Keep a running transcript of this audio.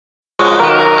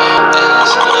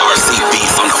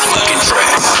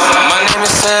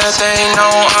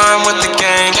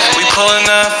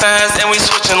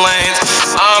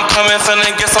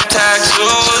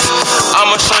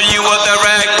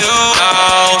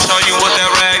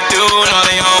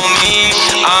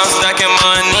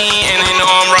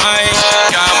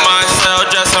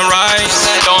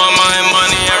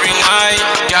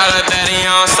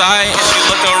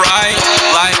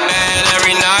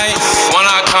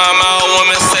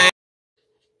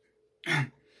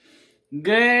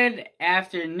Good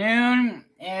afternoon,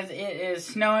 as it is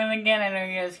snowing again. I know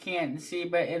you guys can't see,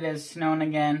 but it is snowing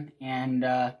again, and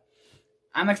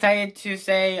I'm excited to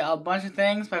say a bunch of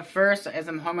things, but first, as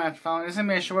I'm holding my phone, this is going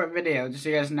to be a short video, just so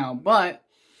you guys know, but,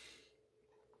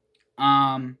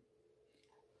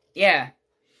 yeah,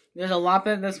 there's a lot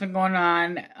that's been going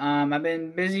on. I've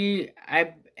been busy.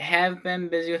 I have been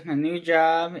busy with my new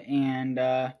job,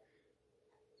 and,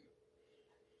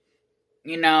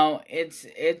 you know, it's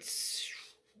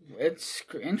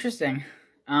interesting.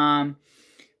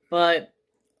 But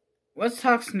let's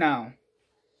talk snow.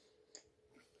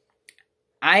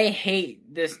 I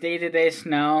hate this day-to-day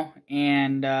snow,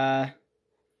 and,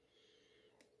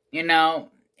 you know,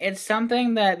 it's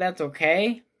something that's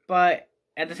okay, but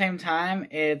at the same time,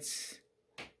 it's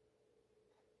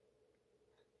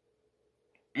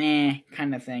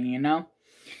kind of thing, you know?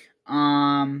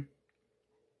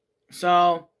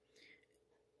 So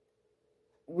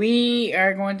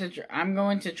I'm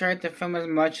going to try to film as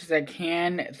much as I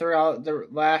can throughout the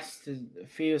last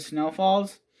few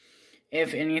snowfalls.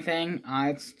 If anything,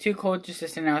 it's too cold just to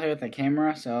stand out here with the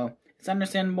camera, so it's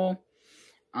understandable.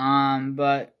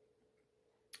 But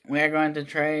we are going to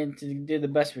try to do the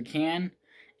best we can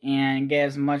and get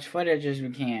as much footage as we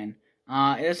can.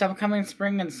 This upcoming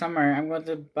spring and summer, I'm going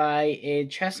to buy a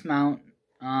chest mount,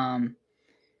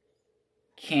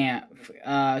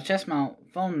 chest mount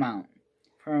phone mount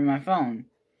for my phone.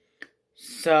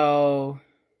 So,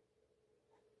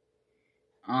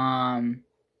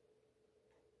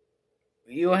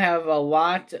 you'll have a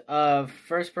lot of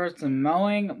first-person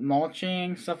mowing,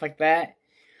 mulching, stuff like that,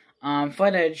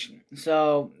 footage,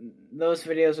 so those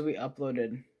videos will be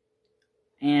uploaded.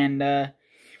 And,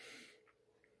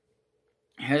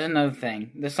 here's another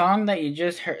thing. The song that you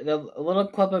just heard, the little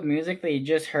clip of music that you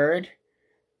just heard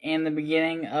in the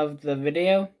beginning of the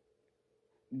video,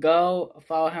 go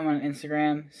follow him on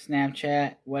Instagram,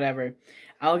 Snapchat, whatever.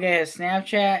 I'll get his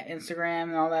Snapchat, Instagram,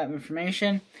 and all that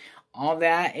information. All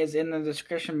that is in the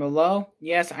description below.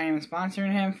 Yes, I am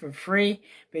sponsoring him for free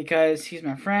because he's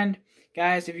my friend.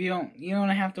 Guys, if you don't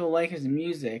have to like his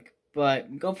music,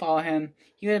 but go follow him.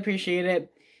 He would appreciate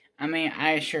it. I mean,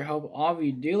 I sure hope all of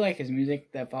you do like his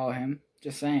music that follow him.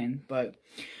 Just saying. But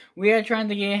we are trying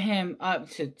to get him up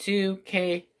to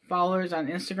 2K followers on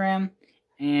Instagram.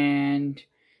 And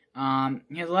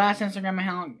his last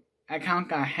Instagram account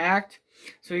got hacked.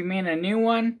 So we made a new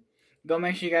one. Go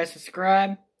make sure you guys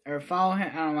subscribe. Or follow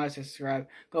him. I don't know why I said subscribe.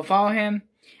 Go follow him.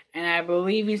 And I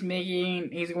believe he's going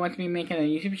to be making a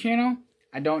YouTube channel.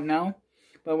 I don't know.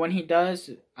 But when he does,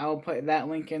 I will put that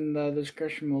link in the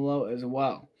description below as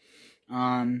well.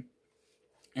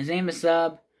 His name is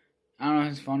Sub. I don't know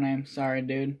his phone name. Sorry,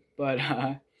 dude. But,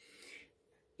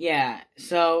 yeah.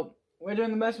 So, we're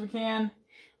doing the best we can.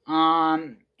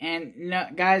 And,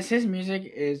 guys, his music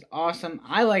is awesome.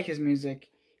 I like his music.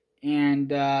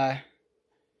 And I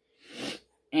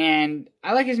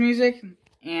like his music.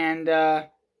 And,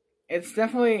 it's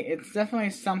definitely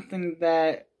something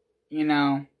that, you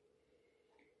know,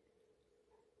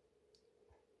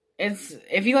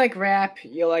 if you like rap,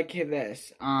 you'll like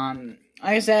this. Like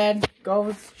I said,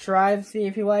 go try to see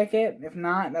if you like it. If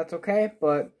not, that's okay,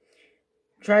 but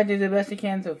try to do the best you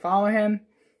can to follow him,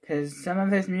 because some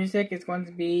of his music is going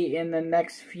to be in the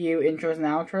next few intros and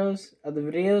outros of the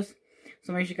videos,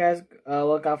 so make sure you guys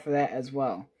look out for that as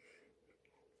well.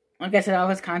 Like I said, all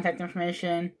his contact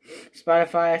information,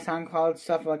 Spotify, SoundCloud,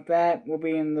 stuff like that will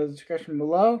be in the description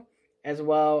below, as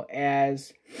well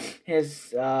as his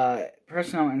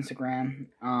personal Instagram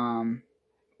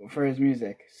for his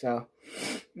music. So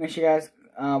make sure you guys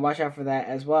watch out for that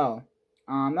as well.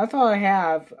 That's all I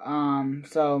have.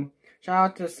 So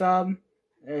shout out to Seb.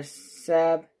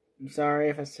 I'm sorry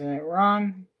if I said it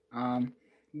wrong.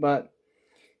 But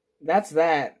that's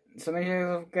that. So make sure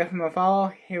you give him a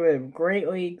follow. He would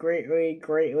greatly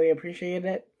appreciate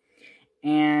it.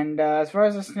 And as far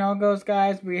as the snow goes,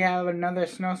 guys, we have another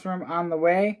snowstorm on the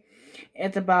way.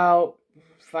 It's about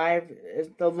 5.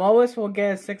 The lowest we'll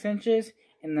get is 6 inches,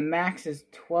 and the max is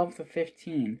 12 to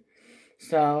 15.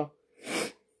 So,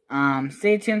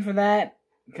 stay tuned for that,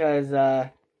 because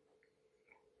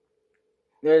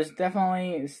there's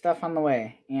definitely stuff on the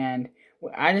way. And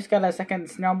I just got a second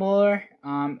snowblower.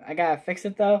 I gotta fix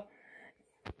it though.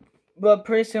 But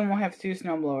pretty soon we'll have 2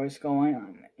 snowblowers going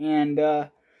on. And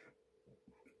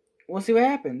we'll see what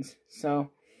happens.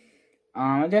 So,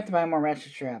 I do have to buy more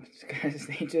ratchet straps because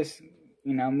they just,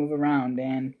 you know, move around.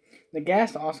 And the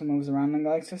gas also moves around and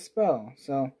likes to spill.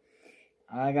 So,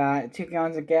 I got 2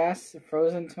 gallons of gas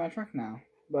frozen to my truck now.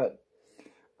 But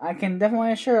I can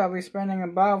definitely assure I'll be spending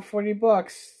about $40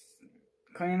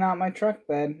 cleaning out my truck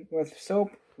bed with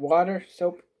soap, water,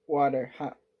 soap, water,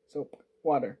 hot soap,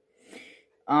 water.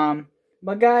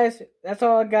 But guys, that's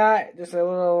all I got. Just a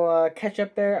little catch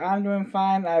up there. I'm doing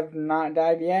fine. I've not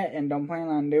died yet and don't plan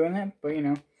on doing it. But, you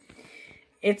know,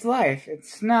 it's life.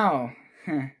 It's snow.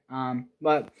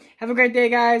 But have a great day,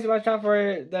 guys. Watch out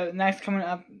for the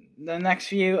next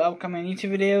few upcoming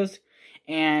YouTube videos.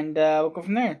 And we'll go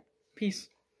from there. Peace.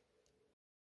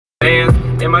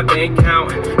 In my bank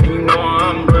account, and you know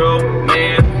I'm real,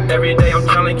 man. Every day I'm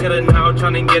trying to get it now,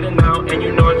 trying to get it now, and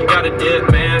you know what you gotta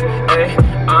dip, man. Hey,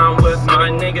 I'm with my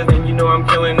niggas, and you know I'm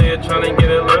killing it, trying to get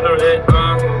it literate,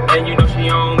 and you know she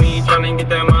on me, trying to get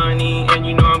that money, and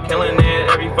you know I'm killing it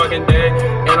every fucking day,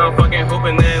 and I'm fucking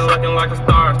hooping it, looking like a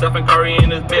star, Stephen Curry in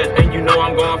this bitch, and you know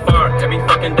I'm going far every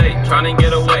fucking day, trying to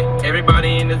get away.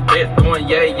 Everybody in this bitch going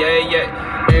yeah, yeah,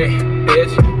 yeah. Hey,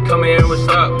 bitch, come here, what's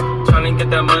up? Trying to get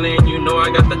that money and you know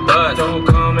I got the dust. Don't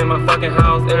come in my fucking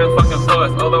house and fucking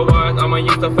fuss. Otherwise I'ma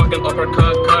use the fucking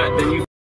uppercut cut. Then you